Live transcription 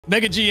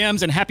Mega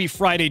GMs and happy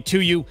Friday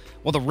to you.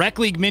 Well, the Rekt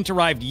League mint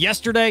arrived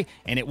yesterday,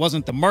 and it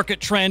wasn't the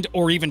market trend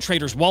or even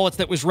traders' wallets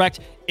that was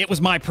wrecked. It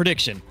was my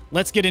prediction.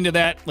 Let's get into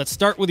that. Let's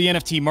start with the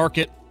NFT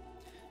market.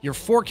 Your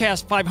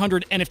Forkast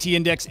 500 NFT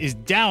index is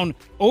down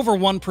over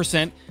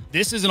 1%.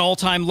 This is an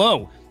all-time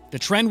low. The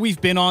trend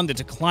we've been on, the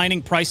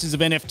declining prices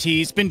of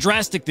NFTs, been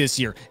drastic this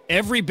year,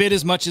 every bit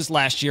as much as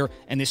last year,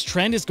 and this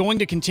trend is going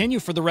to continue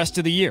for the rest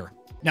of the year.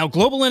 Now,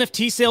 global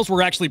NFT sales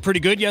were actually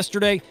pretty good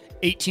yesterday.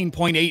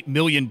 $18.8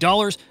 million.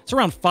 It's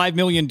around $5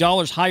 million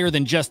higher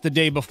than just the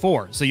day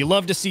before. So you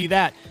love to see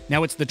that.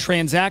 Now it's the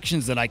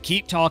transactions that I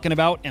keep talking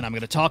about, and I'm going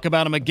to talk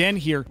about them again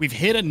here. We've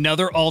hit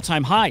another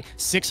all-time high,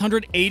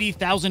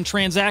 680,000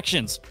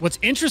 transactions. What's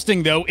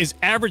interesting, though, is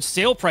average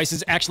sale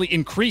prices actually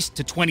increased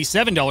to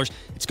 $27.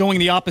 It's going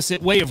the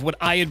opposite way of what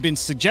I had been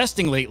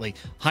suggesting lately.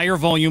 Higher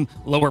volume,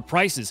 lower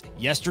prices.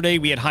 Yesterday,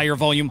 we had higher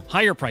volume,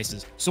 higher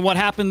prices. So what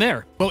happened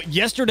there? Well,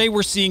 yesterday,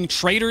 we're seeing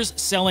traders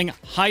selling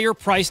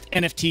higher-priced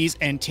NFTs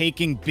and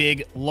taking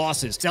big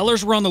losses.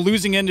 Sellers were on the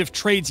losing end of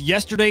trades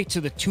yesterday to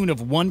the tune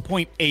of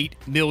 $1.8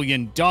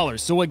 million.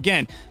 So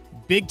again,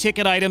 big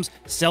ticket items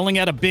selling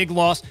at a big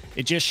loss.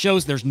 It just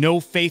shows there's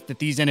no faith that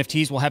these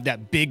NFTs will have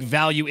that big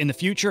value in the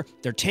future.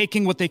 They're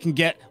taking what they can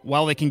get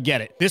while they can get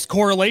it. This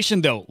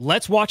correlation, though,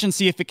 let's watch and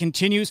see if it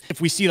continues.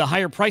 If we see the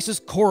higher prices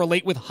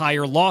correlate with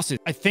higher losses,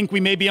 I think we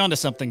may be onto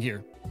something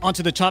here.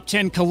 Onto the top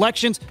 10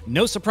 collections.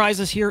 No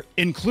surprises here,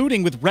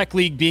 including with Rekt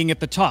League being at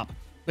the top.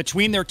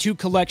 Between their two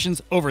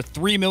collections, over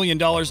 $3 million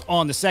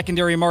on the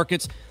secondary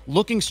markets.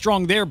 Looking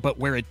strong there, but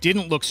where it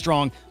didn't look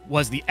strong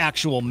was the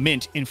actual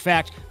mint. In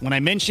fact, when I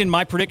mentioned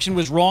my prediction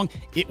was wrong,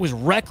 it was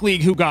Rekt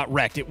League who got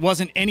wrecked. It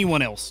wasn't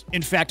anyone else.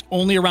 In fact,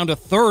 only around a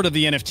third of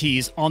the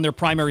NFTs on their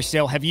primary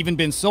sale have even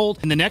been sold.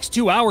 In the next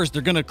 2 hours,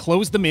 they're going to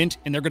close the mint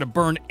and they're going to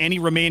burn any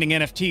remaining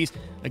NFTs.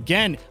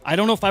 Again, I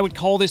don't know if I would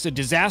call this a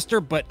disaster,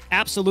 but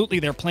absolutely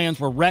their plans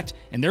were wrecked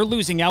and they're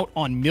losing out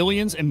on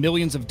millions and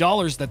millions of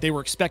dollars that they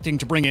were expecting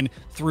to bring in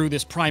through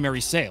this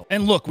primary sale.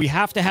 And look, we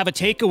have to have a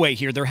takeaway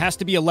here. There has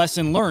to be a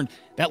lesson learned.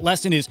 That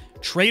lesson is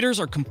traders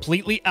are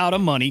completely out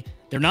of money.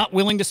 They're not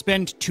willing to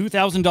spend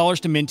 $2,000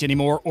 to mint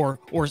anymore, or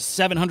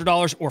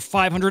 $700 or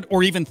 $500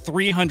 or even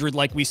 $300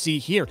 like we see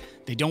here.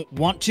 They don't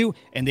want to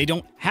and they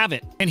don't have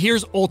it. And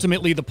here's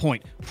ultimately the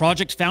point.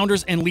 Project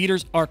founders and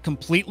leaders are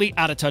completely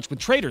out of touch with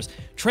traders.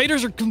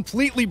 Traders are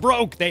completely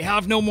broke. They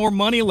have no more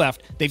money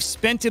left. They've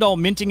spent it all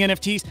minting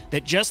NFTs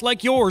that, just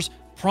like yours,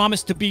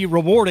 promised to be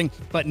rewarding,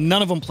 but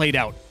none of them played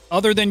out.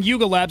 Other than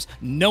Zynga Labs,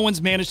 no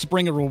one's managed to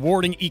bring a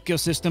rewarding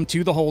ecosystem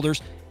to the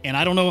holders, and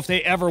I don't know if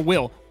they ever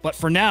will. But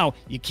for now,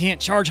 you can't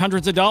charge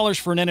hundreds of dollars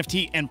for an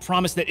NFT and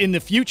promise that in the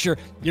future,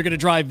 you're going to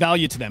drive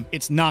value to them.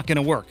 It's not going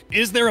to work.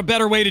 Is there a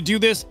better way to do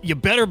this? You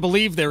better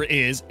believe there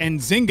is. And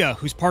Zynga,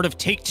 who's part of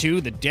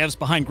Take-Two, the devs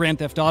behind Grand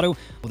Theft Auto,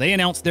 well, they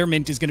announced their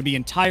mint is going to be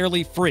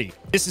entirely free.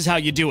 This is how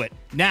you do it.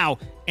 Now,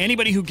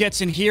 anybody who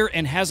gets in here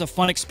and has a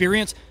fun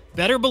experience,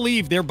 better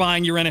believe they're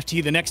buying your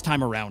NFT the next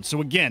time around. So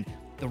again,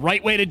 the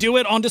right way to do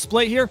it on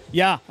display here?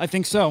 Yeah, I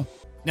think so.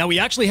 Now, we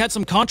actually had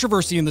some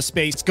controversy in the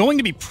space. It's going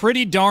to be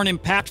pretty darn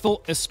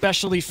impactful,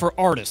 especially for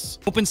artists.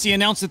 OpenSea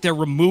announced that they're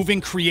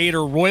removing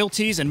creator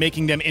royalties and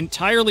making them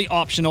entirely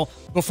optional.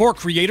 Before,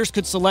 creators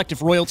could select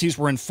if royalties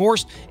were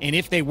enforced, and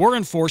if they were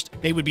enforced,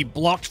 they would be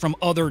blocked from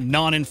other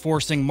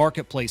non-enforcing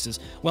marketplaces.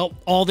 Well,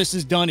 all this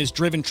has done is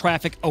driven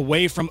traffic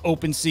away from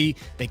OpenSea.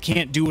 They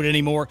can't do it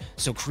anymore.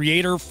 So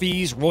creator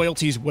fees,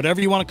 royalties,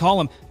 whatever you want to call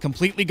them,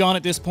 completely gone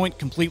at this point,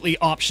 completely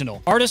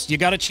optional. Artists, you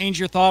got to change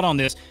your thought on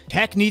this.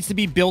 Tech needs to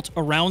be built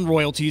around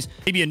royalties,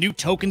 maybe a new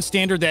token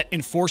standard that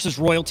enforces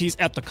royalties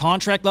at the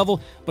contract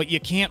level, but you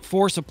can't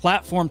force a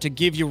platform to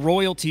give you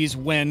royalties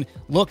when,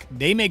 look,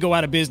 they may go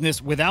out of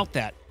business without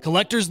that.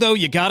 Collectors, though,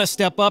 you got to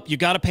step up. You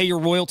got to pay your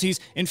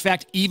royalties. In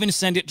fact, even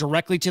send it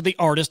directly to the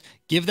artist.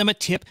 Give them a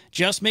tip.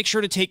 Just make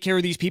sure to take care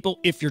of these people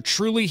if you're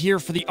truly here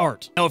for the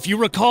art. Now, if you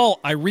recall,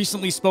 I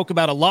recently spoke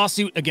about a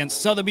lawsuit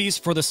against Sothebys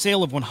for the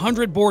sale of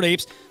 100 Bored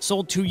Apes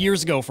sold 2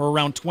 years ago for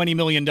around $20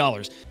 million.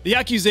 The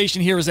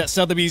accusation here is that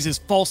Sothebys is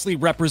falsely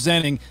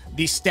representing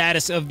the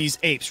status of these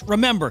apes.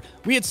 Remember,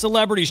 we had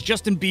celebrities,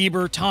 Justin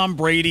Bieber, Tom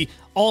Brady,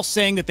 all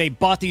saying that they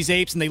bought these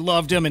apes and they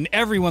loved them, and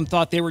everyone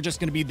thought they were just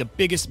going to be the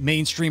biggest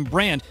mainstream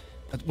brand.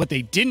 But what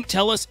they didn't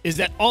tell us is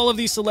that all of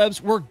these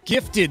celebs were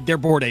gifted their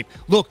Bored Ape.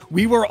 Look,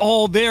 we were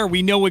all there.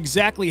 We know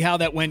exactly how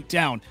that went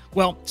down.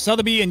 Well,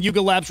 Sothebys and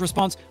Zynga Labs'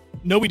 response,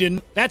 no, we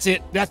didn't. That's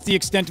it. That's the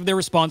extent of their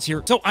response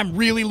here. So I'm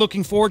really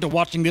looking forward to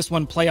watching this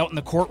one play out in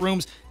the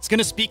courtrooms. It's going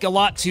to speak a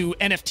lot to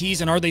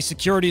NFTs and are they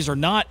securities or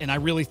not, and I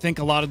really think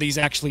a lot of these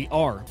actually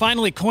are.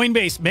 Finally,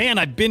 Coinbase, man,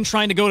 I've been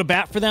trying to go to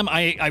bat for them.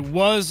 I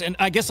was, and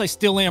I guess I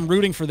still am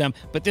rooting for them,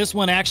 but this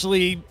one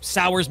actually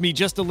sours me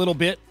just a little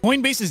bit.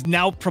 Coinbase is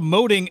now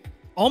promoting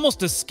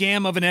almost a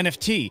scam of an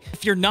NFT.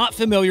 If you're not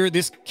familiar,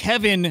 this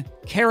Kevin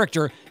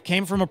character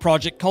came from a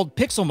project called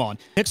Pixelmon.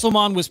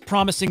 Pixelmon was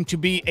promising to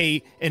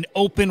be an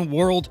open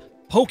world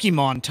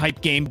Pokemon type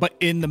game, but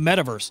in the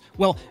metaverse.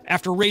 Well,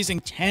 after raising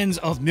tens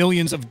of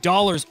millions of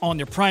dollars on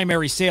their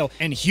primary sale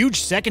and huge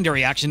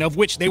secondary action of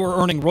which they were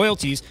earning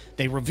royalties,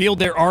 they revealed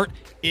their art.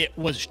 It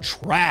was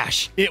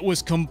trash. It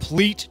was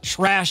complete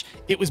trash.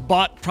 It was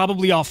bought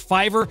probably off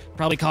Fiverr,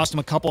 probably cost them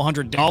a couple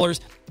 $100.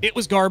 It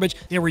was garbage.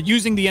 They were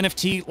using the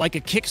NFT like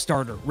a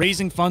Kickstarter,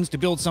 raising funds to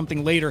build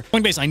something later.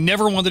 Coinbase, I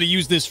never wanted to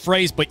use this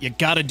phrase, but you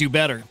gotta do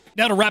better.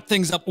 Now to wrap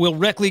things up, will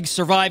Rekt League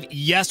survive?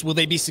 Yes. Will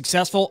they be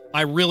successful?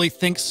 I really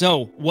think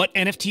so. What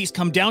NFTs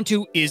come down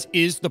to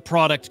is the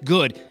product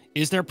good?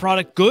 Is their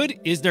product good?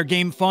 Is their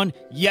game fun?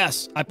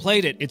 Yes, I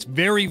played it. It's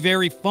very,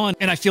 very fun,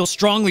 and I feel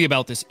strongly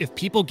about this. If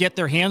people get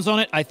their hands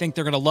on it, I think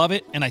they're going to love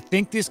it, and I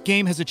think this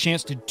game has a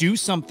chance to do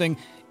something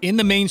in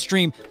the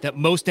mainstream that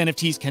most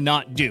NFTs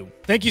cannot do.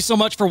 Thank you so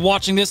much for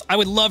watching this. I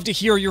would love to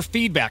hear your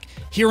feedback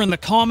here in the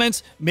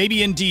comments,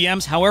 maybe in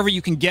DMs, however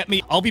you can get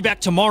me. I'll be back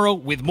tomorrow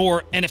with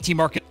more NFT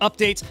market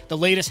updates, the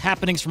latest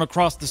happenings from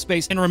across the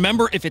space. And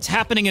remember, if it's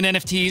happening in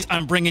NFTs,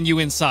 I'm bringing you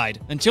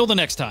inside. Until the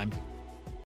next time.